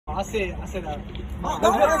I said, Don't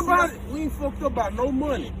worry about it. We ain't fucked up about no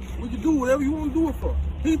money. We can do whatever you want to do it for.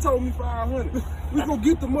 He told me 500. We gonna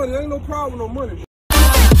get the money. There ain't no problem with no money.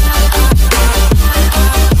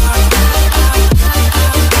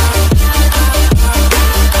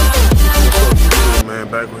 Man,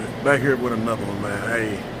 back here with another one, man.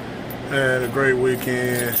 Hey, had a great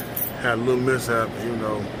weekend. Had a little mishap, you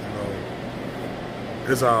know.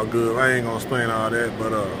 It's all good. I ain't gonna explain all that,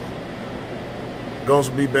 but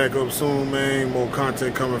gonna be back up soon, man. More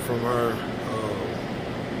content coming from her.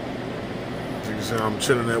 As you can see, I'm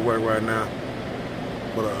chilling at work right now.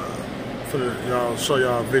 But y'all show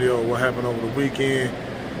y'all a video of what happened over the weekend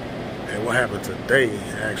and what happened today,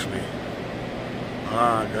 actually.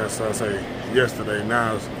 I guess I say yesterday.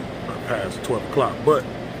 Now it's past 12 o'clock. But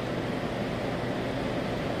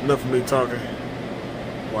enough of me talking.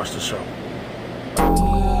 Watch the show.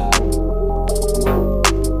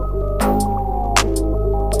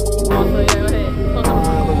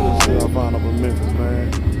 I'll find up in Memphis,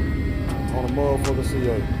 man. On a motherfucker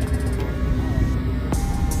CA.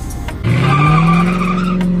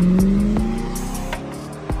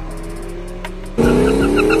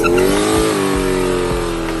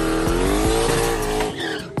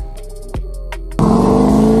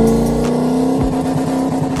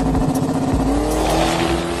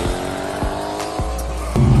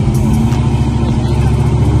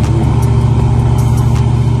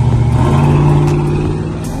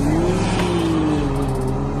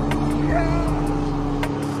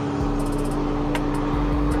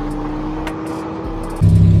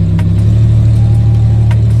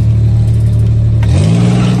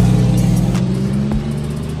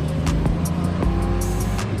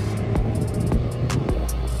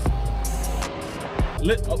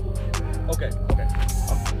 Okay.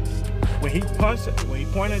 When he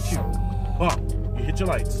point at you, bump, you hit your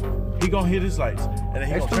lights. He gonna hit his lights, and then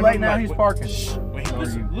he it's gonna too turn late now. He's parking. When he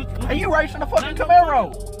look, hey, you racing the fucking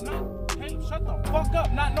Camaro? No, hey, shut the fuck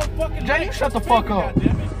up. Not no fucking. Jay, you shut the fuck up.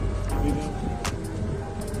 Goddamn it.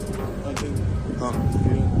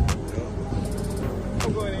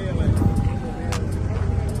 I'm going in, man.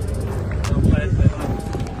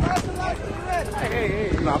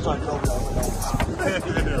 Hey. No, I'm trying to go.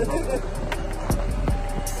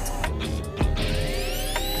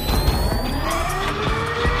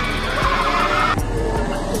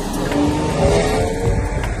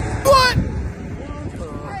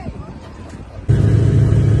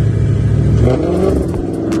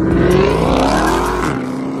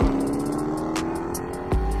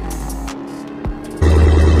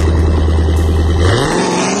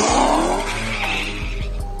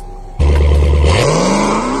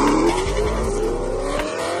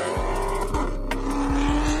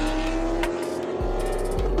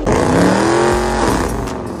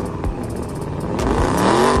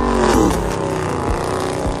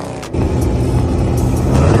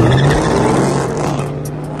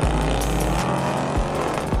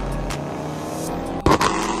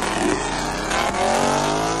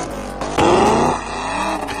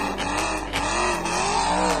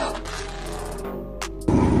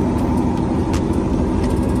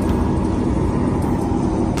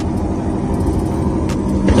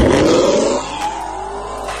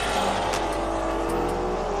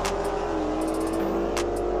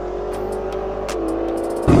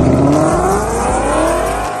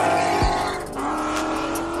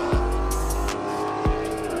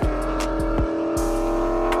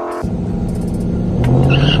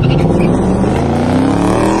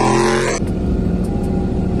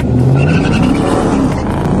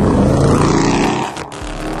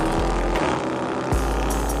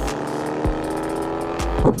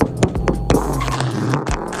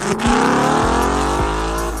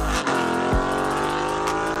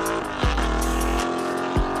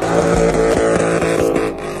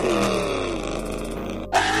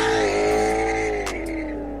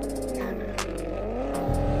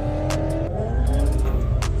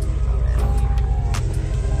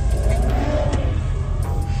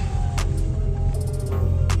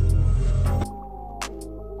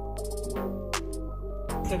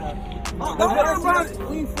 Don't worry about it.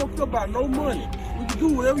 We ain't fucked up about no money. We can do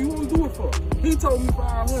whatever you want to do it for. He told me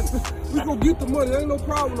 500. We gonna get the money. There ain't no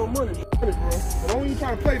problem with no money, bro. But don't even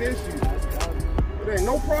try to play that shit. There ain't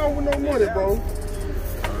no problem with no money, bro.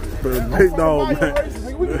 But big dog, man.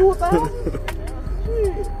 We can do 1,000.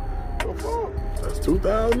 Shit. The fuck? That's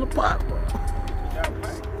 2,000 a pop, bro.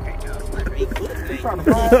 He trying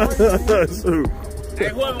to buy a Shoot. Hey,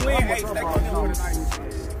 whoever win, hey, stay on the order tonight.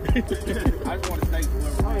 I just want to stay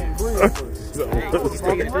whoever wins.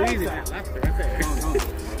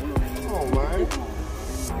 Come on, man.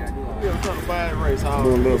 Doing a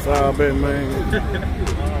little side bet,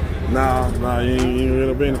 man. Nah, you ain't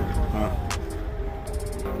really been it.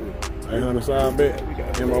 800 side bet.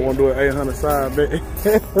 Anybody want to do an 800 side bet?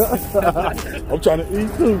 I'm trying to eat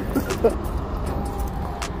too.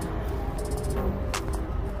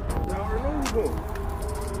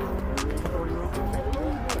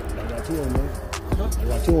 I got two of them, man. I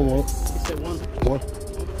got two of them. He said one. One.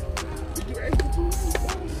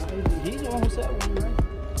 He's the one who said one, right?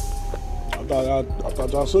 I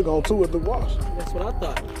thought y'all shook on two at the wash. That's what I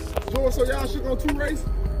thought. So y'all shook on 2 races?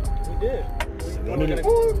 We did. You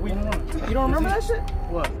don't remember that shit?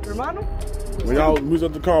 What? Remind him? When y'all we was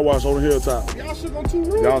at the car wash on the hilltop. Y'all shook on 2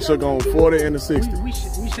 runs? Y'all shook on 40 and the 60. We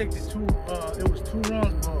shaked it 2. It was 2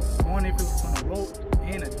 runs, but one if it was on the rope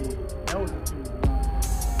and a dig. That was the 2 runs.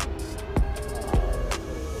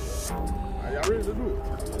 Y'all ready to do it?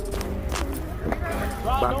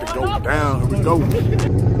 About to go down. Here we go.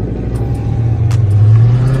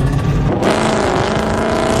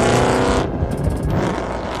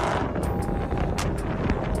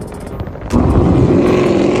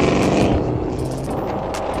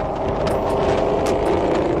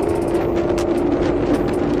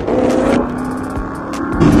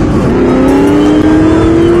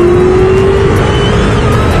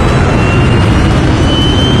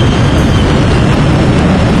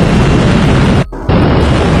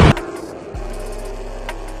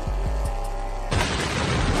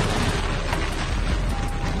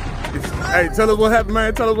 Hey, tell us what happened,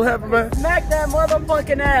 man. Tell us what happened, man. Smack that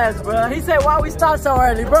motherfucking ass, bro. He said, why we start so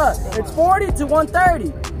early, bro? It's 40 to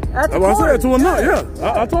 130. That's what I said, to a number, yeah.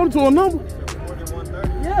 I told him to a number.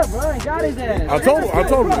 Yeah, bro, he got his ass. I told him.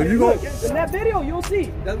 If you go in that video, you'll see.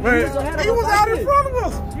 Man, He was out in front of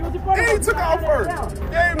us. He was in front of us. And he took off first.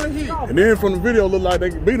 Gave him the heat. And then from the video, it looked like they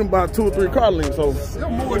beat him by 2 or 3 car lengths. So, They're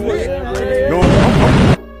more than that. no,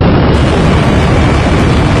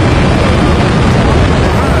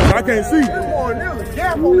 I can't see. There's more than that.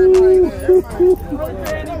 Gap on that thing.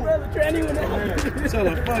 Tell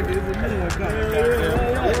her, fuck it, it's a new one coming.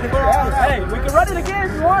 Hey, we can run it again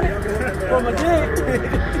if you want it. From a dig.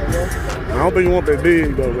 I don't think you want that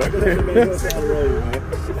dig, though, man.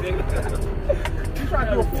 He tried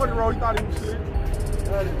to do a 40 roll. He thought he was shit.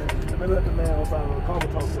 Let the man on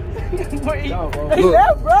comatose. He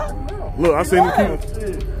left, bro. Look, I seen him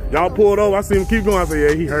keep. Y'all pulled over. I seen him keep going. I said,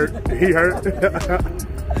 yeah, he hurt. He hurt.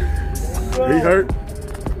 He hurt.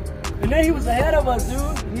 And then he was ahead of us,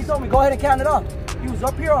 dude. He told me, go ahead and count it off. He was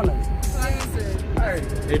up here on us. Hey,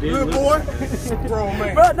 good boy. Grown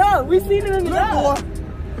man. Bro, no, we seen it in his eyes.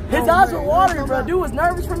 His eyes were watering, bro. Dude was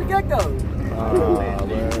nervous from the get-go.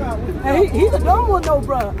 Hey, he's a dumb one, though,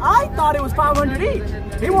 bro. I thought it was 500 each.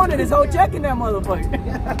 He wanted his whole check in that motherfucker.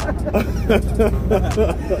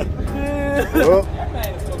 Well,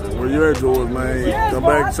 where you at, George, man? Yes, Come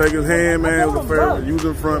bro, back, shake his hand, man. It was a fair. bro. You was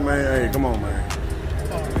in front, man. Hey, come on, man.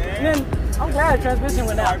 And then, I'm glad the transmission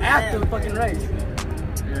went out after the fucking race. Yeah,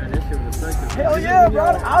 that shit was effective. Hell yeah, bro.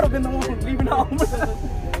 I would have been the one leaving home.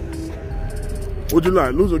 What'd you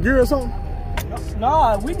like, lose a gear or something?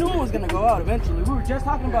 Nah, we knew it was going to go out eventually. We were just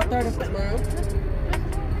talking about third and fifth.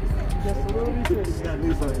 Just a little bit.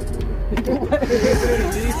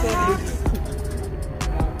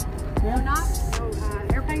 Or not? So,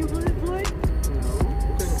 airplane fluid?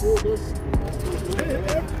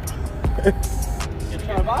 You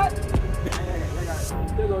trying to buy it?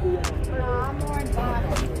 No, I'm more in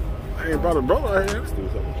bottom. I ain't brought a brother out here.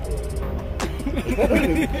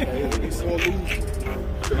 We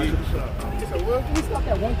stopped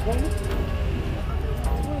at 120.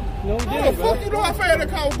 No, we How the didn't, bro. fuck you know how fast that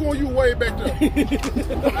car was going? You way back there. You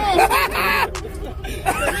know how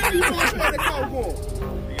fast that car was going.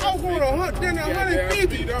 I was going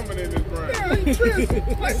 150. Yeah, he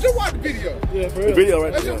tripping. Like, just watch the video. Yeah, for The real. video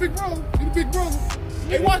right That's there. your big brother. You the big brother.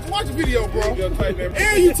 Hey, watch the video, bro.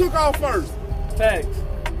 And you took off first. Thanks.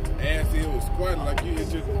 And see, it was squatting like you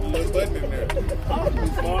hit your little button in there.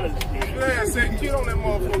 Man, said, kid on that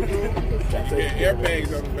motherfucker, dude. You got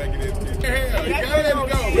airbags on the back of this bitch. Hell, you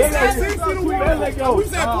gotta let it go. We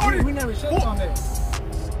said 40. We never shut on that.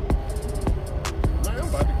 Man, I'm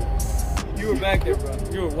about to go. You were back there, bro.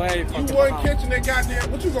 You were way You fucking wasn't behind. catching that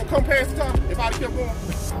goddamn. What you gonna come past the car if I kept going?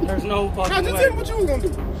 There's no Now, fucking just way. tell me what you was gonna do.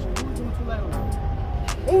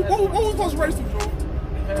 What was supposed to race to, Joe?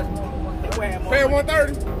 Pay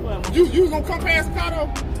 130. You was gonna come past the car though?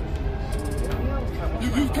 You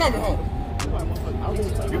was coming home.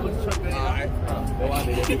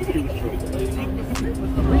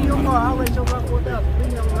 Bring your car, I'll raise your car 4,000. Bring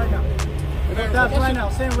them right now. 4,000 right now,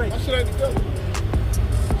 same rate. That shit ain't together.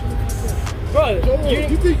 Bro,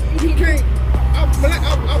 You think you can't? I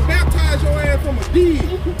I baptized your ass from a dig.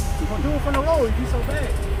 Do it from the road if you so bad.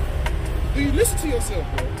 Do you listen to yourself,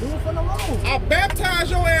 bro? Do it from the road. I baptized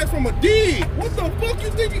your ass from a dig. What the fuck you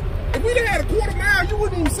think? If we'd have had a quarter mile, you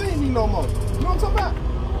wouldn't even see me no more. You know what I'm talking about?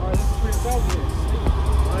 All right, let's just bring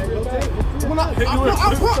it When I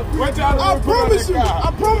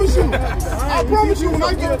promise you, when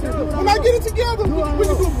I get it together, we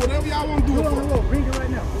can do whatever y'all want to do. Bring it right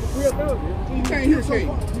now. You can't hear Kate.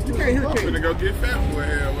 You can't hear Kate. I'm gonna go get fat boy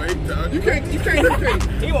hell, wait. You can't hear Kate.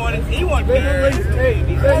 He wanted hey,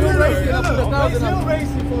 he said You racing, I put 1,000. He's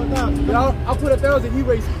racing for 1,000. I put 1,000, he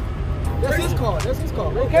racing. That's his car. That's his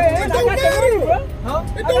car. Okay, It don't matter. Huh?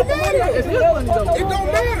 It don't matter. It's his money though. It don't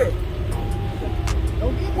matter.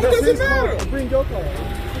 What does it matter? Bring your car.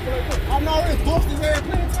 I'm already busted his ass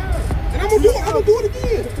plenty of times. And I'm gonna do it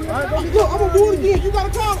again. I'm gonna do it again. You got a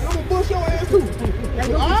car, I'm gonna bust your ass too.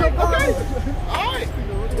 Alright, okay. Alright.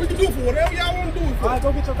 We can do it for whatever y'all want to do it for. Alright,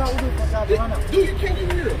 go get your car. We'll do it for right now. Dude, you can't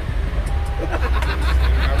even hear it.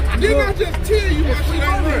 Didn't I just tell you my shit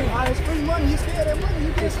ain't running? It's free money. You scared that money.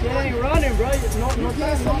 You get some It money. ain't running, bro. You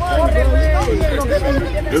get some money, bro. You know you ain't gonna get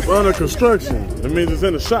money. It's under construction. It means it's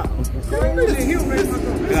in the shop.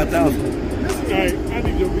 Got 1,000. Hey, I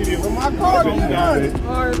need your video. My car is running.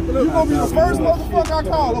 You gonna be the first motherfucker I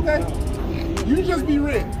call, okay? You just be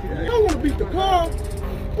ready. Y'all wanna beat the car,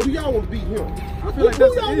 or do y'all wanna beat him? I feel like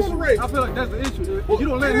that's the wanna issue. race? I feel like that's the issue. If you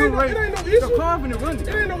don't let him race, it ain't no issue. the car finna run It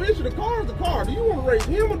it. ain't no issue. The car is the car. Do you wanna race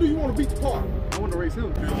him or do you wanna beat the car? I want to race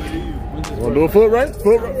him. Wanna do a foot race?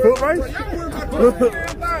 Foot race? Y'all worry about the damn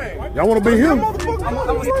thing. Y'all wanna beat him?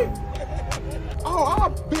 Oh, I'll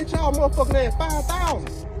bitch y'all motherfucking ass 5,000.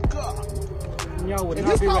 Y'all would If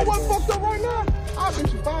not this be car ready, wasn't bro. fucked up right now, I'll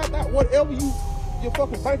bet you 5,000. Whatever your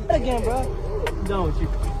fucking bank account. Again, bro. Don't you?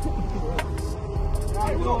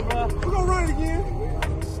 Alright, we're gonna run it again.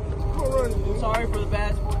 We're gonna run it again. Sorry for the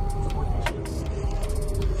bad sport.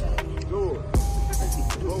 Do it.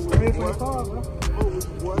 Ready for the car, bro.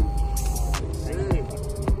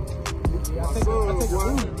 My son, boy.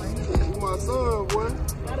 You my son, boy.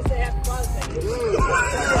 Gotta say happy Father's Day.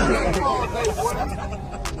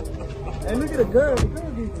 Hey, look at the girl. The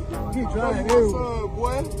girl get driving My everywhere. son,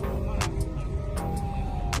 boy.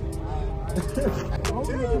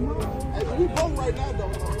 Hey, we both right now,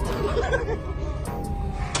 though.